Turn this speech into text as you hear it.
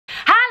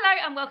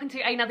and welcome to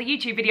another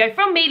YouTube video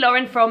from me,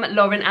 Lauren, from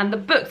Lauren and the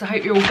Books. I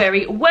hope you're all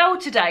very well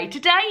today.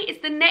 Today is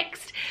the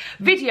next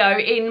video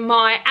in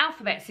my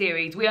alphabet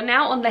series. We are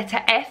now on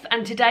letter F,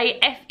 and today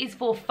F is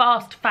for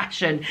fast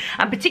fashion,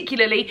 and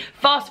particularly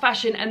fast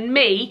fashion and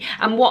me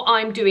and what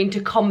I'm doing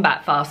to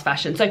combat fast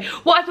fashion. So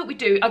what I thought we'd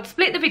do, I'd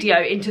split the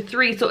video into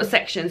three sort of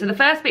sections, and the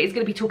first bit is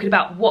going to be talking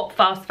about what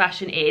fast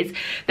fashion is.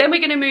 Then we're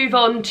going to move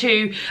on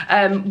to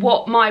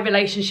what my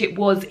relationship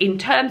was in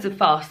terms of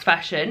fast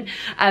fashion,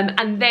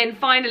 and then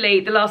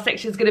finally the last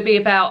section is going to be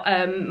about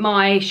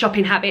my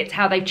shopping habits,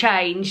 how they've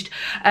changed,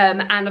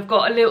 and I've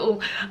got a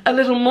little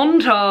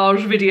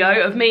montage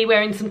video of me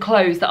wearing some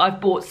clothes that I've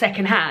bought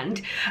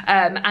secondhand,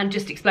 and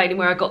just explaining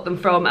where I got them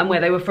from and where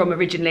they were from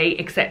originally,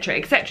 etc,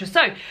 etc.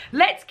 So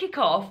let's kick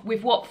off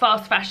with what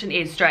fast fashion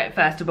is straight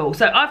first of all.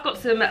 So I've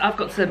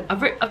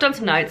done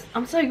some notes.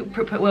 I'm so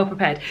well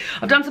prepared.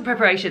 I've done some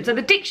preparation. So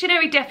the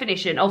dictionary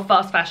definition of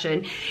fast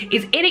fashion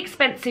is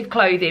inexpensive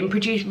clothing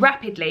produced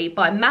rapidly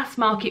by mass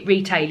market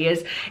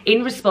retailers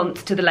in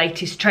response to the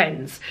latest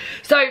trends.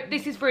 So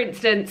this is, for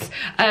instance,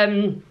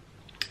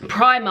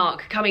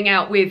 Primark coming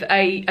out with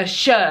a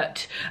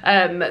shirt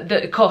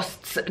that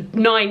costs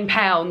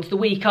 £9 the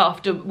week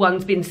after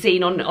one's been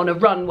seen on a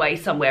runway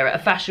somewhere at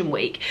a fashion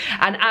week,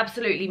 and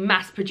absolutely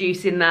mass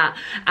producing that,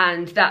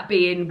 and that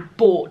being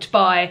bought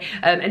by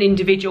an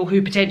individual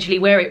who potentially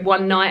wear it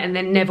one night and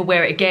then never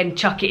wear it again,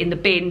 chuck it in the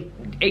bin,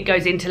 it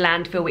goes into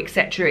landfill,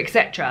 etc,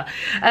 etc.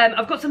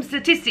 I've got some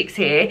statistics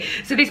here.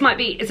 So this might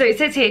be, so it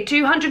says here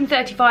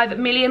 235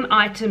 million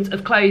items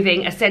of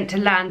clothing are sent to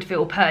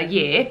landfill per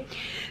year.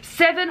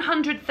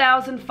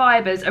 700,000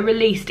 fibres are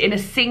released in a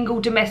single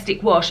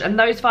domestic wash, and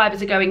those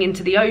fibres are going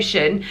into the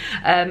ocean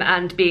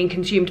and being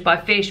consumed by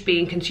fish,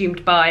 being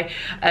consumed by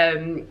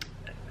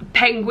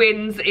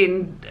penguins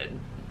in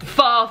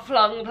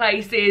far-flung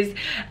places,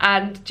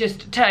 and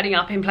just turning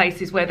up in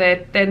places where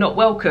they're not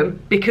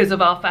welcome because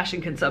of our fashion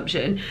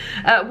consumption.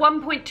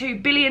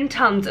 1.2 billion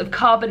tonnes of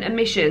carbon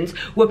emissions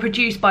were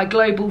produced by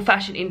global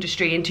fashion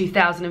industry in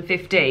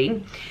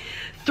 2015.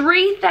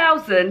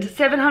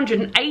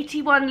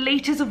 3,781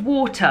 litres of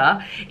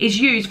water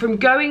is used from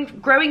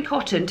growing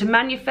cotton to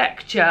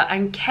manufacture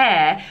and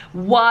care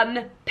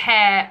one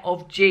pair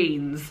of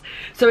jeans.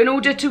 So in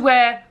order to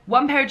wear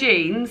one pair of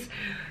jeans,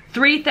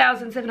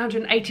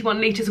 3,781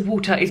 litres of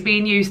water is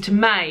being used to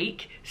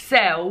make,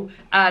 sell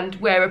and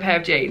wear a pair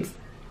of jeans.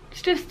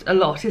 It's just a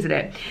lot, isn't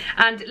it?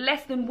 And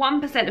less than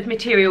 1% of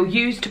material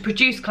used to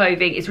produce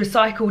clothing is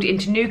recycled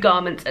into new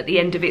garments at the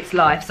end of its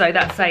life. So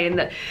that's saying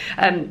that,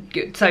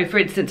 so for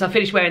instance, I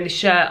finished wearing this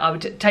shirt, I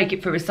would take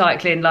it for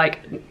recycling,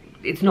 like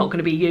it's not going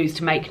to be used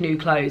to make new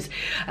clothes.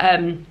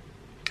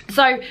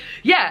 So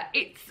yeah,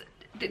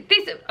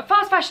 this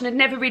fast fashion had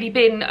never really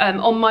been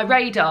on my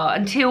radar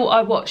until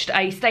I watched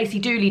a Stacey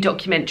Dooley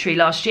documentary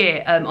last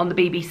year on the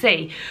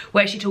BBC,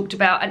 where she talked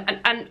about,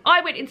 and I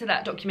went into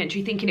that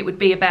documentary thinking it would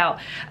be about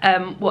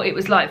what it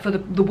was like for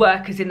the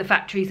workers in the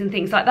factories and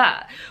things like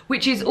that,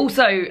 which is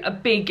also a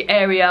big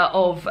area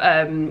of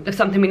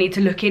something we need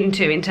to look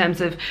into in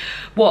terms of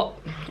what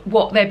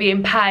they're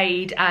being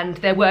paid and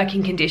their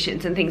working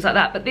conditions and things like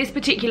that. But this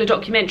particular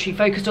documentary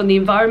focused on the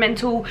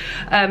environmental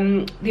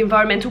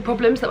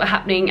problems that were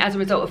happening as a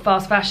result of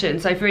fast fashion.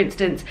 So for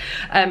instance,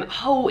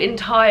 whole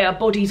entire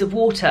bodies of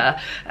water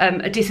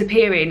are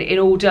disappearing in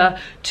order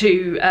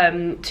to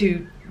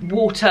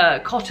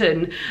water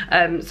cotton,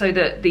 so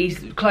that these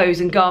clothes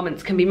and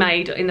garments can be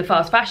made in the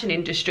fast fashion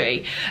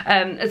industry,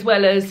 as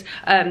well as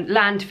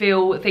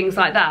landfill, things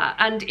like that.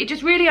 And it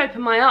just really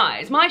opened my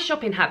eyes. My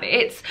shopping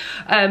habits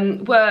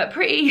were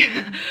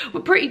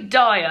pretty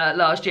dire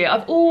last year.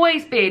 I've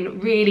always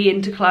been really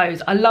into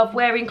clothes. I love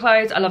wearing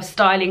clothes, I love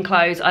styling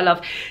clothes, I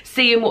love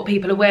seeing what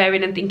people are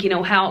wearing and thinking,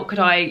 oh, how could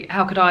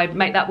I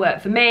make that work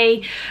for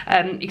me,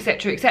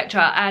 etc,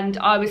 etc. And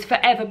I was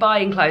forever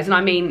buying clothes, and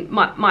I mean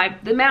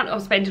the amount I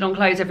was spending on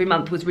clothes every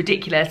month was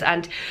ridiculous.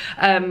 And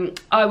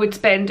I would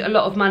spend a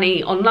lot of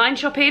money online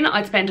shopping,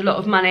 I'd spend a lot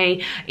of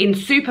money in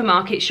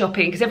supermarket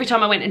shopping, because every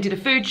time I went and did a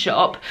food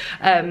shop,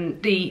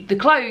 the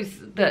clothes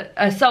that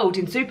are sold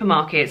in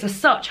supermarkets are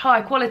such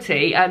high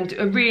quality and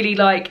are really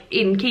like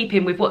in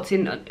keeping with what's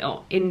in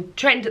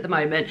trend at the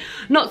moment.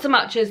 Not so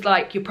much as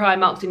like your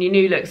Primarks and your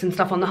New Looks and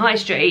stuff on the high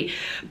street,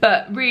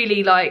 but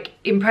really like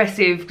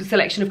impressive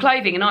selection of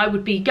clothing. And I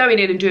would be going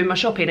in and doing my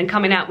shopping and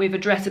coming out with a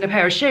dress and a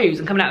pair of shoes,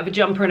 and coming out with a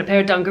jumper and a pair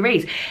of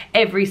dungarees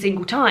every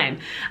single time.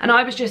 And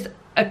I was just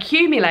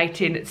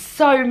accumulating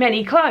so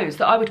many clothes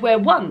that I would wear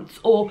once,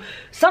 or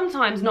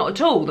sometimes not at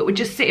all, that would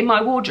just sit in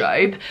my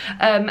wardrobe.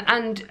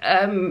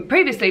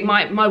 Previously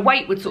my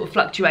weight would sort of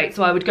fluctuate,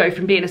 so I would go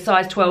from being a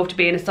size 12 to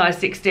being a size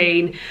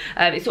 16.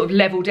 It's sort of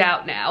leveled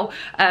out now,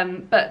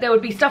 but there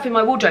would be stuff in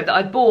my wardrobe that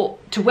I'd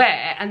bought to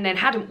wear and then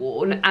hadn't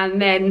worn,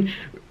 and then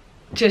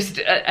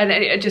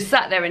it just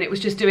sat there and it was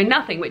just doing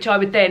nothing, which I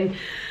would then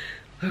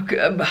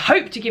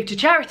hope to give to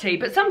charity,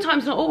 but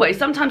sometimes not always.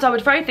 Sometimes I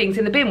would throw things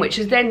in the bin which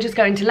is then just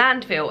going to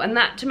landfill, and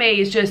that to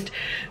me is just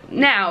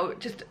now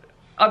just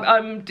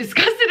I'm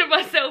disgusted at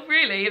myself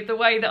really of the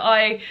way that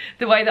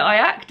I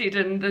acted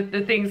and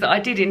the things that I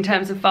did in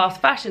terms of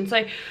fast fashion.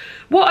 So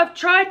what I've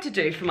tried to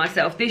do for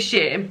myself this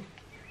year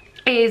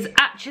is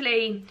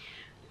actually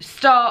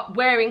start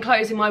wearing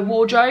clothes in my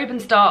wardrobe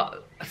and start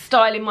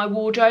styling my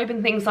wardrobe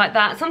and things like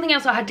that. Something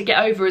else I had to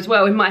get over as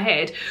well in my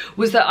head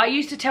was that I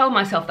used to tell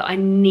myself that I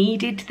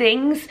needed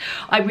things.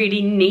 I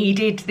really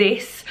needed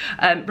this,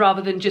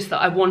 rather than just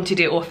that I wanted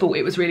it or thought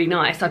it was really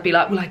nice. I'd be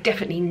like, well, I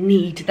definitely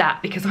need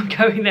that because I'm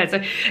going there.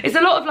 So it's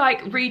a lot of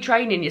like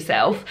retraining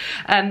yourself.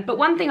 But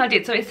one thing I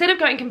did, so instead of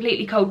going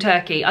completely cold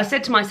turkey, I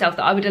said to myself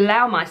that I would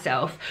allow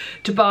myself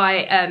to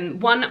buy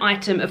one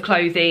item of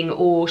clothing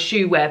or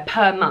shoe wear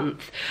per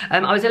month.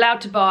 I was allowed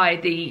to buy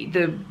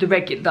the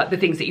regular, like the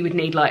things that you would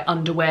need, like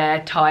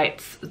underwear,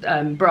 tights,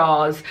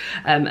 bras,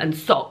 and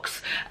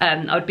socks.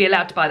 I would be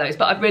allowed to buy those,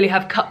 but I really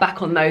have cut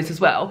back on those as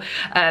well.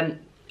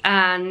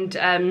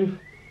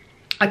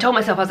 I told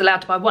myself I was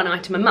allowed to buy one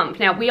item a month.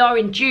 Now, we are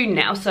in June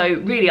now, so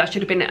really I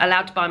should have been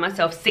allowed to buy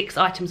myself 6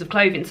 items of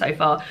clothing so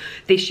far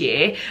this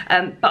year.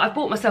 But I've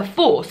bought myself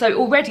 4, so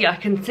already I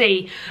can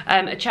see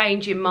a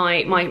change in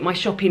my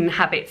shopping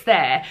habits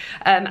there.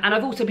 And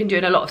I've also been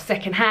doing a lot of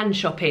second-hand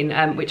shopping,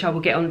 which I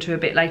will get onto a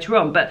bit later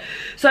on. But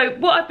so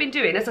what I've been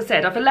doing, as I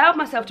said, I've allowed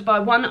myself to buy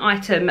one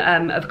item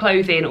of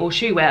clothing or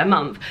shoe wear a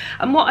month.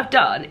 And what I've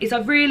done is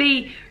I've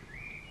really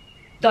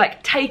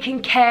like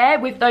taken care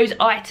with those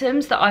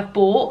items that I've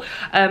bought,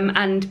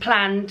 and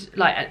planned,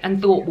 like,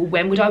 and thought, well,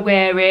 when would I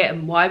wear it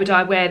and why would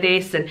I wear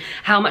this and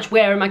how much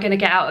wear am I going to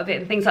get out of it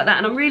and things like that.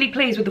 And I'm really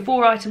pleased with the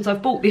 4 items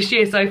I've bought this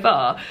year so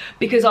far,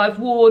 because I've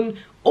worn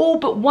all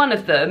but one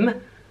of them,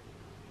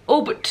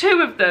 all but 2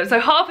 of them. So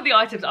half of the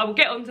items, I will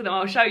get onto them,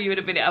 I'll show you in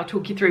a minute, I'll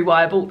talk you through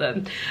why I bought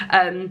them.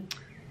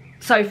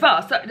 So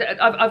far, so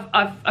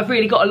I've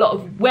really got a lot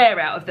of wear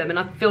out of them, and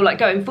I feel like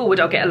going forward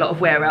I'll get a lot of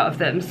wear out of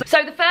them.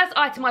 So the first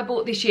item I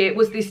bought this year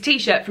was this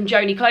t-shirt from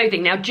Joni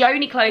Clothing. Now,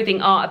 Joni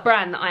Clothing are a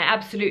brand that I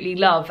absolutely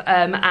love,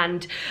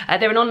 and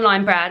they're an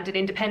online brand, an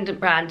independent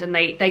brand, and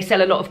they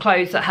sell a lot of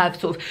clothes that have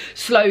sort of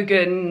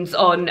slogans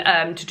on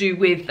to do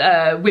with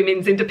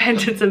women's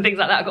independence and things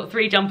like that. I got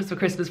 3 jumpers for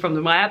Christmas from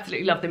them. I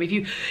absolutely love them. If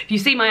you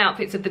see my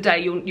outfits of the day,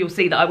 you'll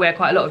see that I wear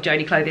quite a lot of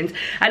Joni Clothings.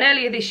 And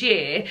earlier this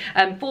year,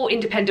 for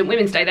Independent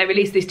Women's Day, they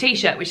released this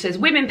t-shirt which says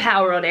Women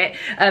Power on it,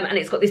 and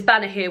it's got this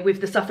banner here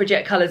with the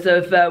suffragette colours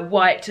of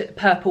white,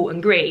 purple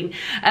and green,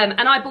 and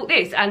I bought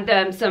this,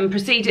 and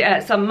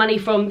some money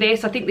from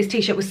this. I think this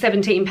t-shirt was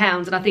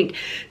 £17, and I think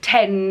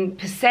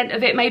 10%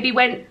 of it maybe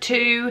went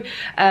to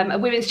a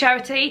women's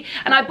charity.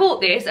 And I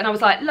bought this and I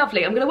was like,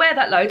 lovely, I'm going to wear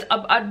that loads.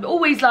 I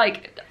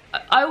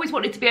always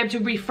wanted to be able to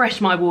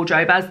refresh my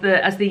wardrobe as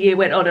the year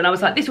went on, and I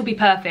was like, this will be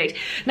perfect.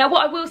 Now,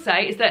 what I will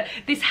say is that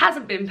this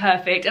hasn't been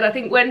perfect, and I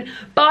think when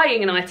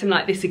buying an item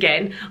like this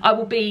again, I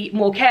will be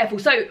more careful.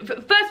 So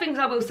first things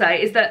I will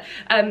say is that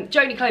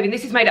Joni Clothing,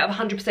 this is made out of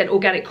 100%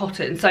 organic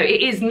cotton, so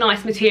it is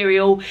nice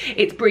material,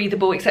 it's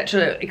breathable,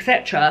 etc,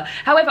 etc.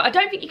 However, I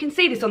don't think you can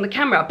see this on the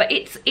camera, but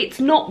it's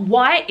not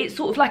white, it's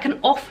sort of like an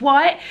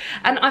off-white,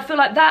 and I feel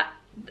like that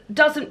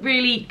doesn't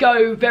really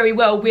go very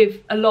well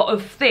with a lot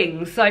of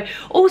things. So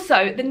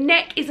also the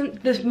neck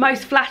isn't the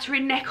most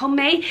flattering neck on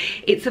me.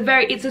 It's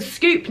a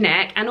scoop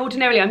neck, and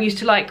ordinarily I'm used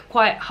to like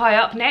quite high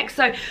up neck.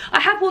 So I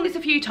have worn this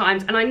a few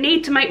times and I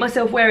need to make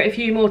myself wear it a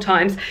few more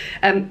times.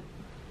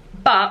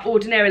 But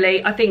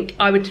ordinarily I think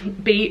I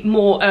would be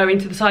more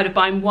into the side of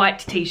buying white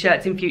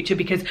t-shirts in future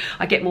because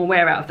I get more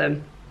wear out of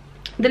them.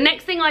 The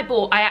next thing I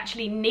bought, I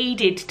actually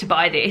needed to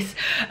buy this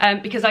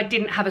because I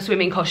didn't have a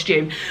swimming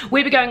costume.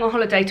 We were going on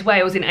holiday to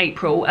Wales in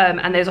April,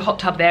 and there's a hot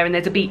tub there and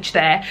there's a beach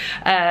there,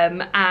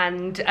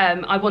 and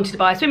I wanted to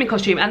buy a swimming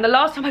costume. And the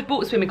last time I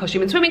bought a swimming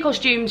costume, and swimming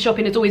costume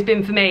shopping has always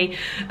been for me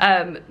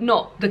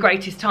not the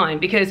greatest time,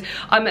 because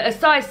I'm a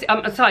size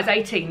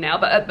 18 now,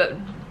 but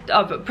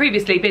I've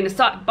previously been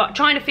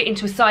trying to fit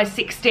into a size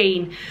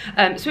 16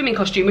 swimming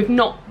costume with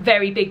not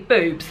very big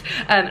boobs,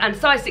 and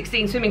size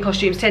 16 swimming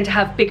costumes tend to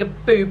have bigger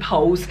boob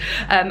holes,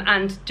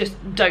 and just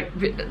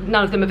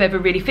none of them have ever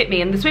really fit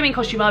me. And the swimming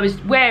costume I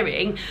was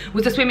wearing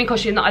was a swimming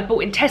costume that I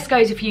bought in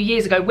Tesco's a few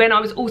years ago when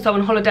I was also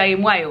on holiday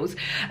in Wales,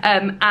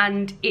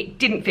 and it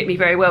didn't fit me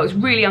very well. It was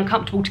really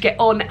uncomfortable to get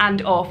on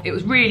and off. It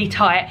was really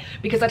tight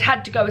because I'd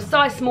had to go a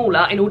size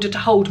smaller in order to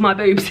hold my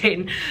boobs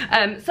in.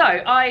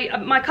 So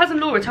my cousin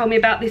Laura told me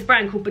about this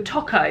brand called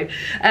Batoko,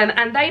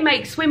 and they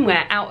make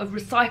swimwear out of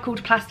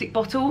recycled plastic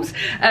bottles.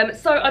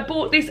 So I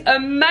bought this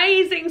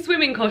amazing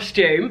swimming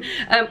costume,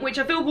 which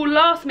I feel will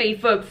last me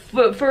for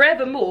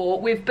forevermore,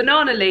 with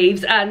banana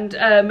leaves and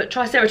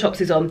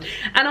triceratopses on,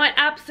 and I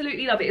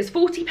absolutely love it. It's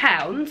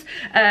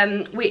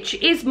 £40, which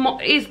is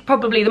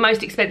probably the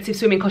most expensive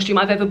swimming costume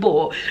I've ever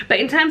bought, but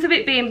in terms of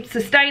it being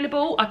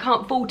sustainable, I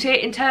can't fault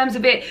it. In terms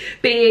of it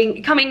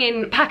coming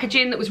in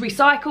packaging that was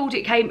recycled,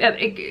 it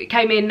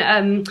came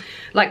in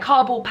like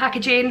cardboard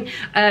packaging,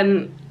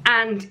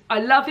 and I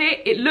love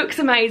it. It looks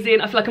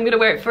amazing. I feel like I'm going to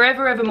wear it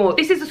forever, evermore.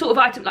 This is the sort of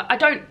item, like, I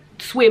don't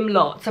swim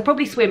lots. I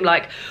probably swim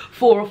like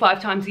 4 or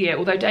 5 times a year,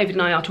 although David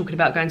and I are talking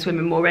about going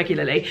swimming more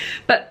regularly.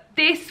 But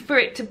this, for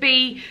it to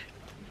be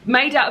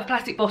made out of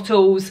plastic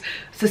bottles,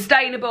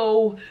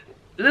 sustainable,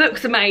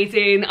 looks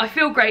amazing. I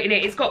feel great in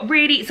it. It's got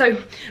really,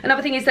 so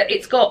another thing is that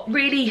it's got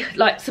really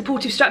like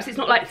supportive straps. It's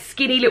not like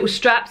skinny little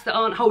straps that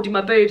aren't holding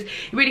my boobs.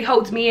 It really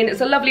holds me in. It's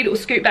a lovely little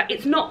scoop back.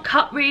 It's not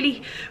cut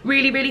really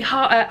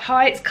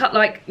high. It's cut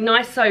like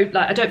nice, so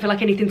like I don't feel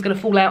like anything's gonna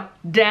fall out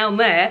down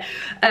there.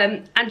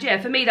 And yeah,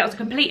 for me that was a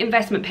complete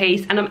investment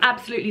piece, and I'm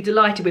absolutely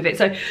delighted with it.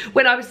 So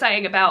when I was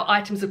saying about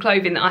items of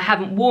clothing that I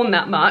haven't worn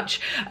that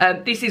much,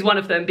 this is one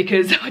of them,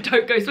 because I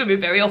don't go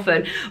swimming very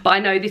often, but I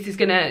know this is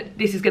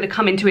gonna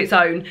come into its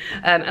own.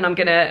 And I'm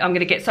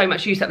gonna get so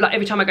much use out. Like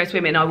every time I go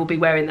swimming, I will be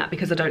wearing that,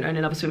 because I don't own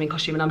another swimming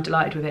costume, and I'm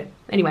delighted with it.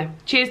 Anyway,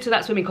 cheers to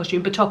that swimming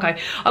costume, Batoko.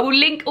 I will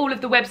link all of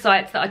the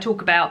websites that I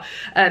talk about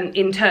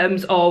in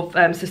terms of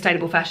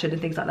sustainable fashion and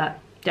things like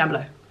that down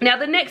below. Now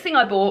the next thing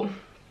I bought,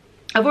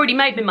 I've already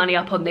made my money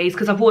up on these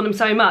because I've worn them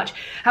so much.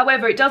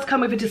 However, it does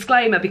come with a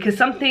disclaimer, because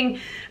something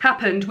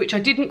happened which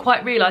I didn't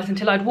quite realise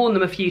until I'd worn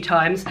them a few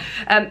times.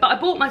 But I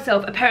bought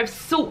myself a pair of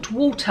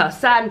saltwater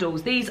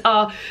sandals. These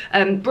are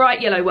bright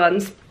yellow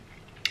ones.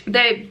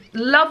 They're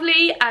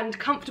lovely and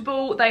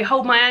comfortable. They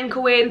hold my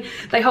ankle in,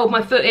 they hold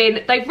my foot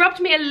in. They've rubbed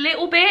me a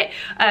little bit,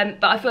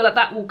 but I feel like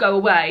that will go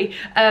away.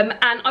 And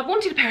I've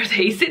wanted a pair of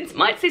these since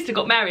my sister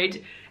got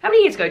married. How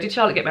many years ago did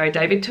Charlotte get married,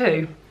 David?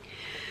 2?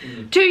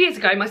 2 years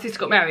ago my sister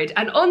got married,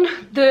 and on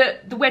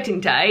the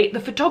wedding day the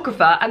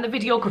photographer and the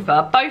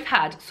videographer both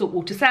had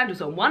saltwater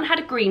sandals on. One had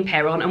a green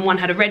pair on and one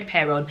had a red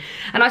pair on,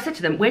 and I said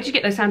to them, where did you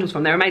get those sandals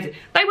from? They're amazing.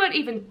 They weren't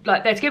even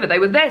like there together, they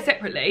were there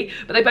separately,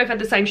 but they both had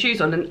the same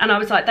shoes on, and I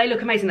was like, they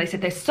look amazing. They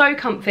said they're so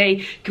comfy,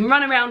 you can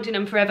run around in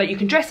them forever, you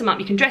can dress them up,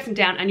 you can dress them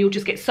down, and you'll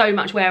just get so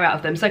much wear out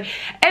of them. So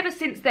ever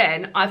since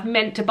then I've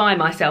meant to buy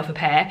myself a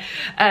pair,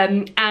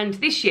 and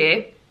this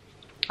year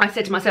I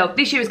said to myself,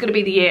 this year is going to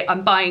be the year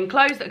I'm buying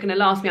clothes that are going to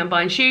last me, I'm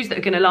buying shoes that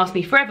are going to last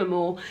me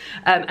forevermore,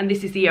 and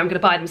this is the year I'm going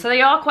to buy them. So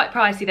they are quite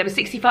pricey. They were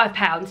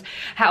 £65.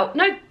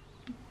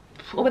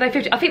 Or were they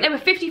 50? I think they were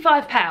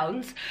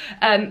 £55,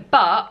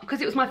 but because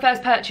it was my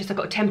first purchase I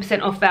got a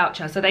 10% off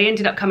voucher, so they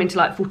ended up coming to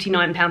like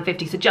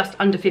 £49.50, so just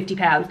under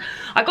 £50.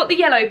 I got the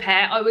yellow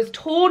pair. I was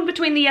torn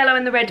between the yellow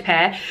and the red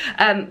pair,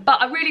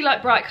 but I really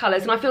like bright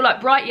colours, and I feel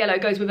like bright yellow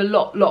goes with a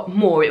lot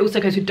more. It also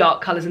goes with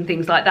dark colours and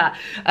things like that,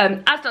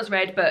 as does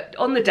red, but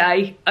on the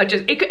day,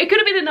 it could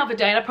have been another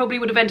day and I probably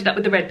would have ended up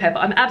with the red pair, but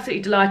I'm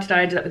absolutely delighted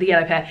I ended up with the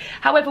yellow pair.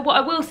 However, what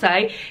I will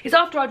say is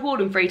after I'd worn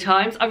them 3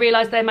 times, I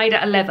realised they're made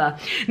out of leather.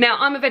 Now,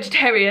 I'm a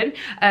vegetarian,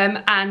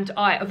 and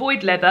I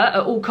avoid leather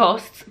at all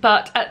costs,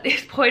 but at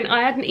this point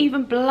I hadn't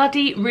even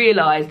bloody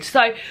realised.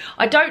 So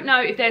I don't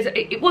know if there's,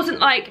 it wasn't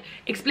like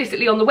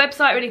explicitly on the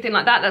website or anything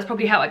like that. That's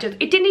probably how it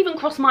didn't even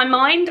cross my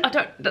mind.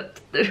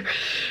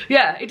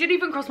 Yeah, it didn't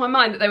even cross my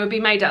mind that they would be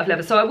made out of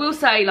leather. So I will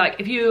say, like,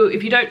 if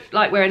you don't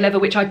like wearing leather,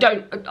 which I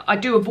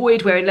do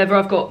avoid wearing leather.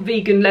 I've got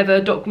vegan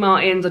leather, Doc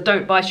Martens. I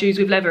don't buy shoes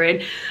with leather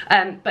in,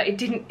 but it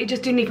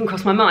just didn't even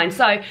cross my mind.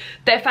 So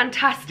they're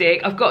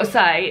fantastic. I've got to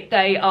say,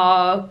 they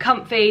are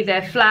comfy,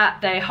 they're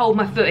flat, they hold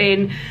my foot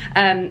in.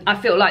 I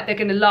feel like they're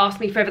going to last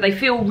me forever. They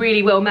feel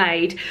really well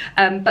made,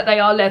 but they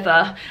are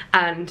leather,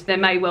 and there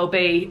may well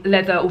be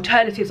leather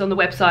alternatives on the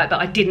website,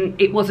 but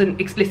it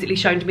wasn't explicitly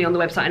shown to me on the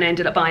website, and I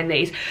ended up buying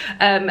these.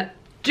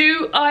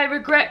 Do I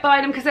regret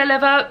buying them because they're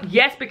leather?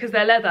 Yes, because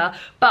they're leather,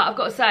 but I've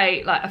got to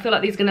say, like, I feel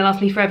like these are going to last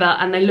me forever,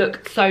 and they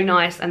look so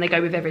nice and they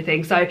go with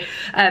everything. So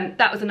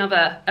that was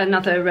another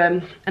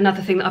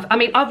thing that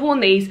I've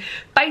worn these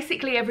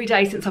basically every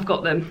day since I've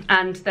got them,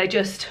 and they're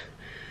just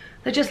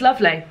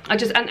lovely.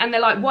 And they're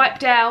like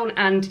wiped down,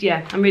 and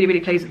yeah, I'm really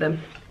pleased with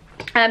them.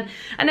 And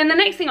then the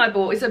next thing I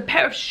bought is a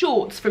pair of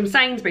shorts from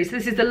Sainsbury's. So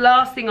this is the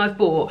last thing I've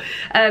bought,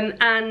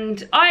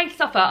 and I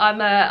suffer.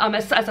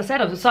 As I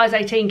said, I was a size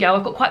 18 girl.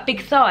 I've got quite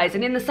big thighs,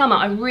 and in the summer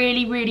I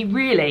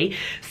really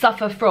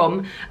suffer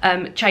from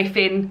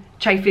chafing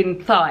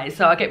thighs.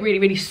 So I get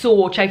really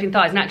sore chafing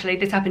thighs, and actually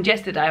this happened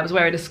yesterday. I was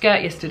wearing a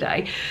skirt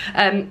yesterday,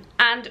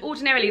 and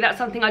ordinarily that's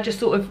something I just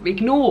sort of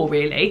ignore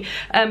really,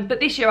 but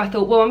this year I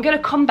thought, well, I'm going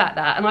to combat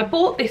that, and I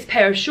bought this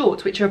pair of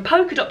shorts, which are a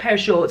polka dot pair of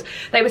shorts.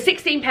 They were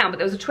 £16, but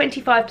there was a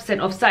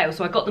 25% off sale,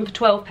 so I got them for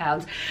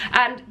 £12,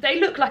 and they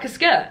look like a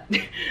skirt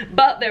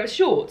but they're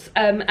shorts,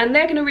 and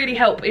they're going to really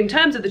help in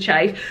terms of the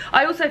chafe.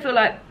 I also feel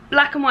like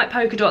black and white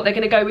polka dot, they're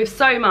going to go with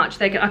so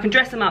much. I can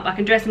dress them up, I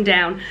can dress them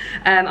down,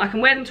 I can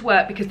wear them to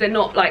work because they're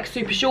not like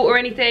super short or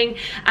anything.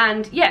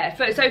 And yeah,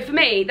 so for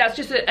me, that's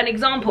just an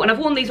example, and I've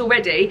worn these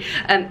already.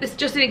 It's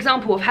just an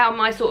example of how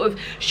my sort of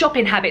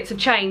shopping habits have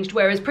changed,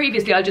 whereas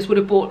previously I just would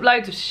have bought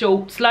loads of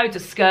shorts, loads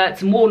of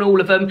skirts and worn all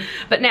of them,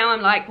 but now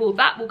I'm like, well,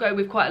 that will go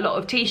with quite a lot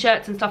of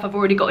t-shirts and stuff I've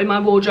already got in my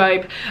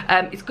wardrobe.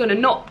 It's going to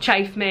not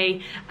chafe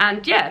me,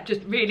 and yeah,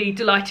 just really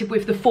delighted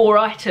with the 4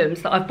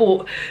 items that I've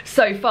bought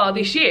so far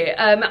this year.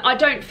 I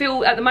don't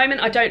feel, at the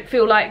moment, I don't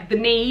feel like the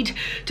need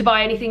to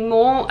buy anything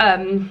more.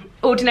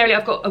 ordinarily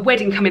I've got a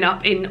wedding coming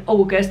up in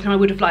August and I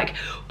would have like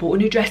bought a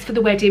new dress for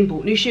the wedding,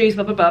 bought new shoes,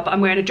 blah blah blah, but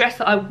I'm wearing a dress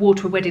that I wore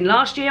to a wedding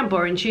last year. I'm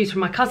borrowing shoes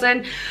from my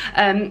cousin,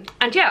 and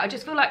yeah, I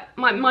just feel like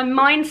my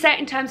mindset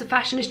in terms of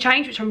fashion has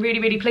changed, which I'm really,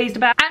 really pleased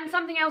about. And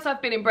something else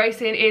I've been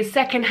embracing is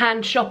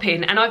secondhand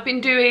shopping, and I've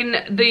been doing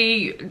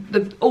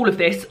all of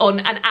this on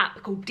an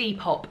app called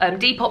Depop.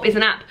 Depop is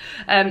an app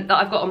that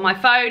I've got on my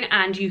phone,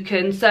 and you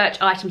can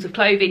search items of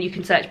clothing, you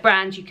can search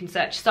brands, you can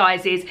search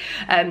sizes,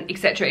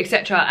 etc,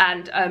 etc,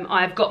 and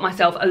I've got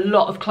myself a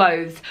lot of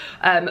clothes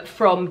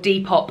from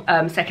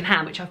Depop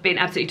secondhand, which I've been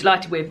absolutely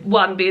delighted with.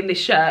 One being this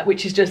shirt,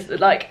 which is just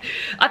like,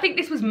 I think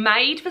this was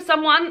made for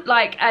someone,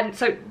 like, and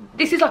so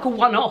this is like a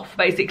one-off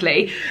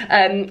basically,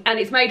 and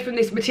it's made from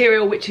this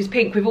material which is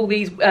pink with all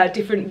these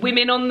different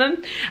women on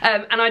them,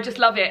 and I just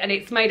love it, and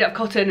it's made up of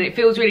cotton and it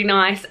feels really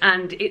nice,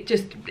 and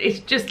it's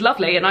just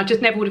lovely, and I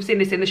just never would have seen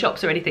this in the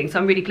shops or anything, so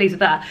I'm really pleased with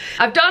that.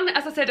 I've done,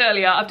 as I said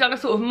earlier, I've done a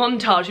sort of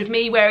montage of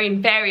me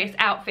wearing various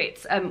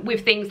outfits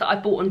with things that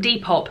I've bought on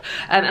Depop,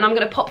 and I'm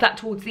going to pop that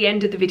towards the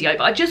end of the video,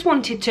 but I just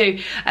wanted to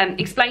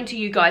explain to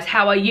you guys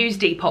how I use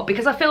Depop,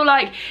 because I feel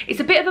like it's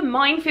a bit of a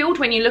minefield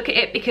when you look at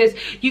it, because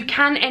you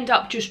can end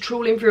up just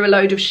trawling through a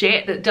load of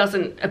shit that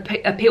doesn't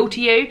appeal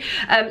to you.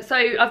 So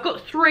I've got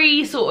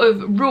 3 sort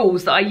of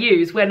rules that I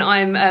use when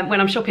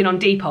I'm shopping on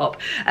Depop.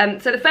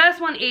 So the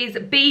first one is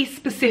be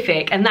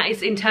specific, and that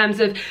is in terms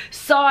of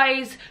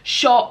size,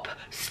 shop,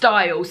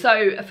 style.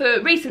 So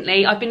for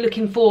recently I've been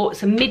looking for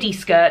some midi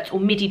skirts or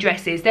midi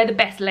dresses. They're the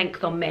best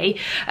length on me,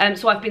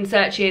 so I've been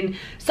searching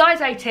size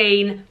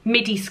 18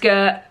 midi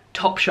skirt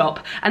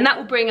Topshop, and that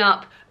will bring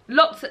up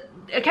lots,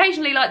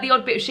 occasionally like the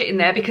odd bit of shit in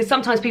there, because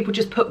sometimes people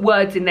just put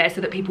words in there so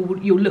that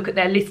you'll look at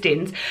their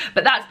listings,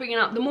 but that's bringing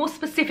up, the more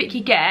specific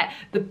you get,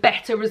 the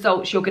better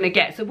results you're going to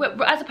get. So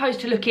as opposed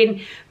to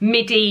looking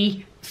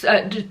midi,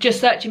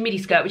 just searching midi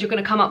skirt, which you're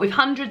going to come up with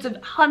hundreds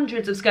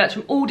of skirts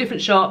from all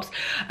different shops,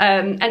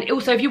 and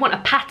also if you want a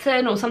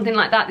pattern or something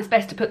like that, it's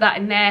best to put that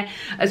in there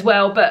as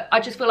well. But I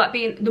just feel like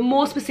the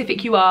more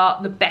specific you are,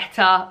 the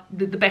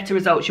better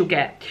results you'll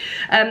get.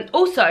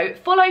 Also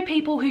follow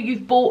people who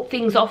you've bought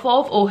things off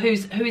of, or who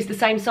is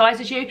the same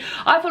size as you.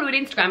 I follow an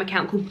Instagram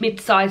account called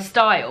Midsize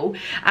Style,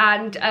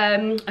 and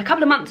a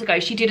couple of months ago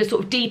she did a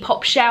sort of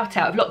Depop shout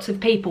out of lots of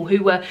people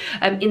who were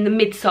in the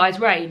mid-size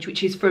range,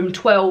 which is from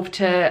 12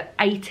 to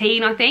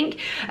 18, I think,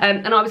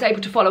 and I was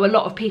able to follow a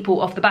lot of people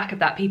off the back of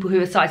that, people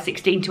who are size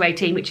 16 to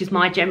 18, which is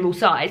my general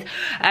size.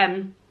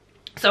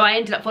 So I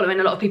ended up following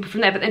a lot of people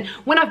from there, but then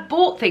when I've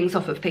bought things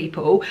off of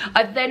people,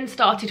 I've then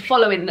started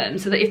following them,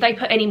 so that if they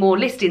put any more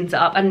listings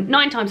up, and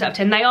 9 times out of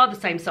 10 they are the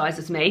same size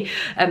as me,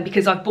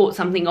 because I've bought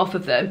something off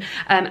of them,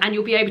 and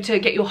you'll be able to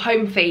get your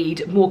home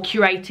feed more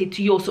curated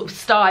to your sort of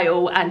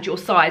style and your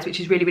size, which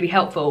is really, really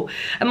helpful.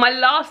 And my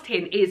last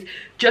hint is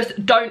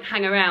just don't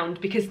hang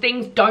around, because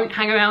things don't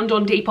hang around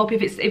on Depop.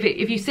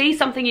 If you see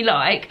something you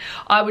like,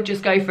 I would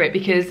just go for it,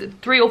 because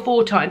 3 or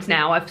 4 times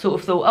now I've sort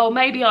of thought, oh,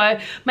 maybe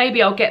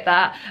I'll get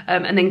that,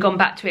 and then gone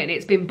back to it and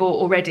it's been bought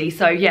already.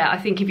 So yeah, I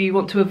think if you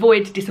want to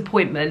avoid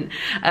disappointment,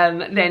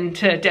 then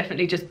to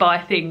definitely just buy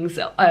things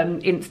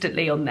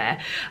instantly on there.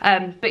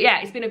 But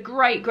yeah, it's been a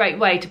great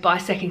way to buy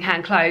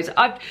secondhand clothes.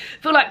 I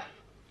feel like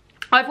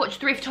I've watched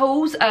thrift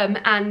hauls,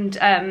 and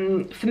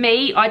for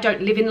me, I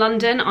don't live in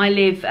London. I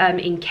live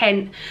in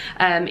Kent,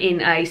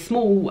 in a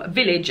small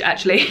village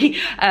actually,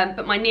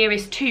 but my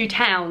nearest 2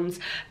 towns,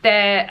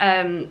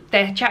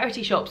 their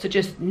charity shops are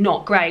just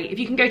not great. If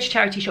you can go to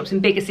charity shops in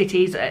bigger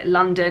cities,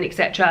 London,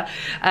 etc.,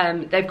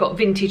 they've got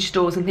vintage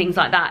stores and things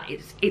like that.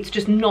 It's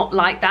just not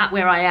like that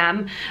where I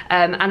am,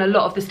 and a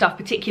lot of the stuff,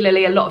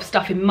 particularly a lot of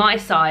stuff in my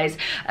size,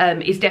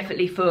 is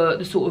definitely for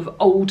the sort of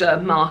older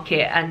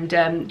market,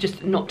 and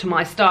just not to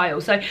my style.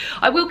 So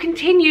I will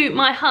continue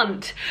my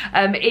hunt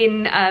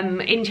in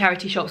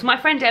charity shops. My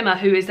friend Emma,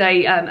 who is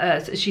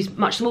she's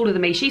much smaller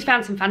than me, she's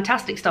found some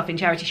fantastic stuff in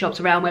charity shops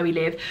around where we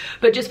live,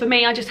 but just for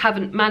me, I just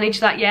haven't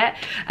managed that yet.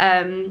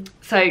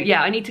 So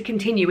yeah, I need to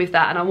continue with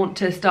that, and I want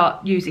to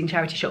start using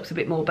charity shops a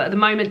bit more. But at the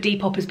moment,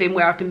 Depop has been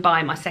where I've been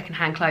buying my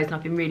secondhand clothes, and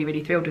I've been really,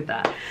 really thrilled with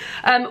that.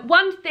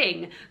 One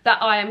thing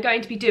that I am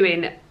going to be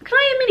doing, can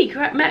I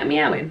hear Minnie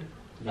meowing?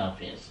 No,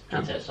 yes,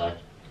 kids outside.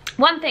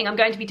 One thing I'm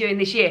going to be doing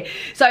this year,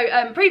 so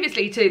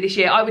previously to this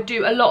year, I would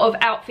do a lot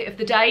of outfit of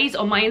the days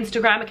on my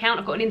Instagram account.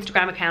 I've got an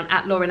Instagram account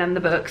at Lauren and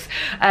the Books,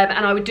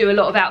 and I would do a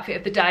lot of outfit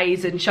of the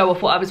days and show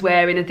off what I was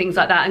wearing and things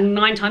like that, and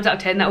 9 times out of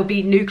 10 that would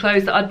be new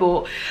clothes that I'd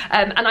bought,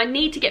 and I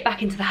need to get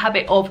back into the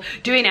habit of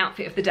doing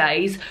outfit of the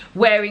days,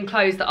 wearing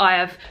clothes that I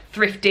have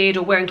thrifted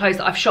or wearing clothes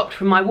that I've shopped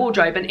from my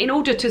wardrobe. And in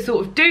order to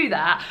sort of do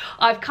that,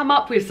 I've come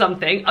up with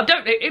something, I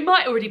don't know, it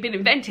might already been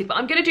invented, but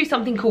I'm going to do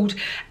something called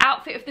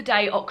Outfit of the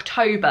Day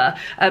October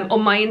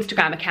on my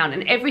Instagram account,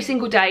 and every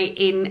single day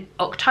in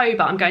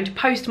October I'm going to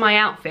post my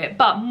outfit.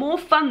 But more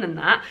fun than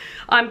that,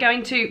 I'm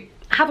going to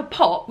have a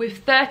pot with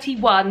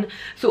 31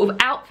 sort of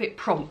outfit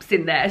prompts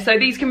in there. So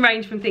these can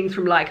range from things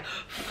from like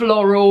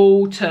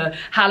floral to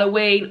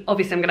Halloween.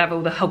 Obviously I'm gonna have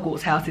all the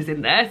Hogwarts houses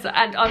in there, so,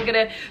 and I'm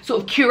gonna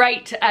sort of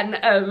curate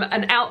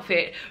an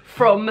outfit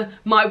from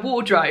my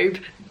wardrobe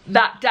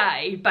that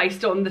day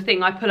based on the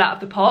thing I pull out of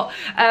the pot.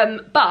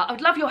 But I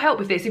would love your help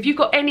with this. If you've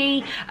got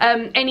any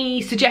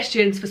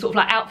suggestions for sort of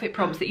like outfit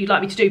prompts that you'd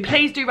like me to do,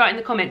 please do write in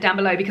the comment down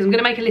below, because I'm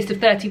going to make a list of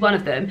 31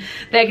 of them.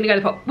 They're going to go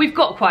in the pot. We've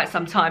got quite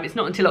some time. It's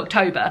not until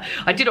October.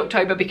 I did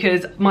October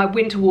because my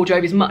winter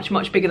wardrobe is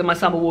much bigger than my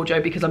summer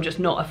wardrobe, because I'm just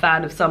not a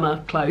fan of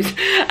summer clothes.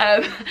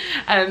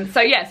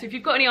 So yeah, so if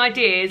you've got any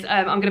ideas,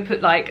 I'm going to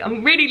put like,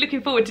 I'm really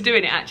looking forward to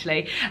doing it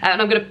actually,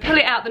 and I'm going to pull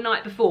it out the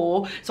night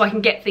before so I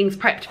can get things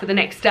prepped for the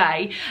next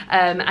day,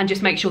 and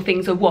just make sure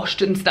things are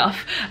washed and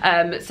stuff.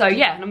 So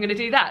yeah, and I'm going to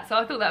do that. So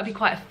I thought that would be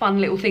quite a fun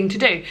little thing to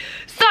do.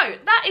 So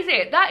that is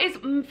it. That is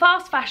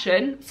fast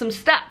fashion, some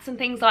stats and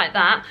things like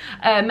that,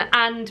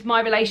 and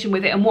my relation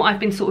with it and what I've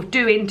been sort of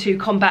doing to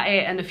combat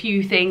it and a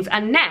few things.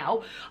 And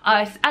now,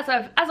 as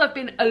I've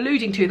been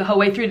alluding to the whole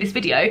way through this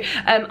video,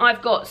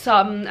 I've got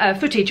some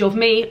footage of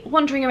me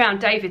wandering around.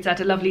 David's had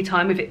a lovely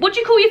time with it. What do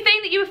you call your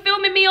thing that you were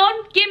filming me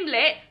on?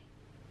 Gimlet?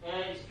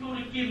 It's called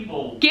a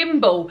gimbal.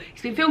 Gimbal.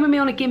 He's been filming me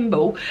on a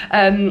gimbal,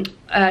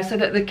 so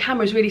that the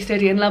camera's really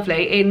steady and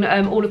lovely in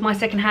all of my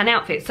secondhand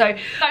outfits. So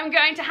I'm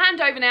going to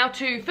hand over now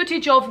to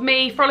footage of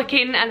me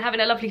frolicking and having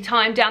a lovely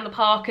time down the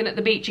park and at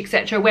the beach,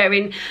 etc.,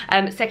 wearing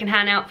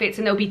secondhand outfits,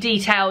 and there'll be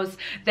details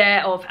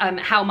there of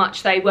how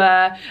much they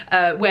were,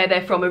 where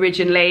they're from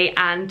originally,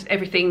 and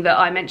everything that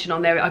I mentioned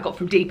on there I got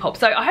from Depop.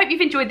 So I hope you've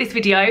enjoyed this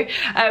video.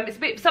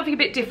 It's something a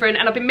bit different,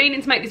 and I've been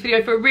meaning to make this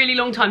video for a really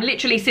long time,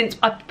 literally since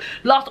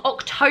last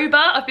October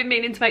I've been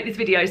meaning to make this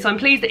video, so I'm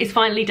pleased that it's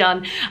finally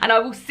done, and I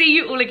will see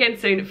you all again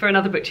soon for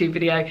another BookTube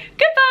video.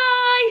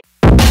 Goodbye!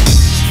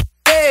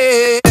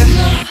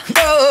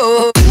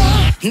 No.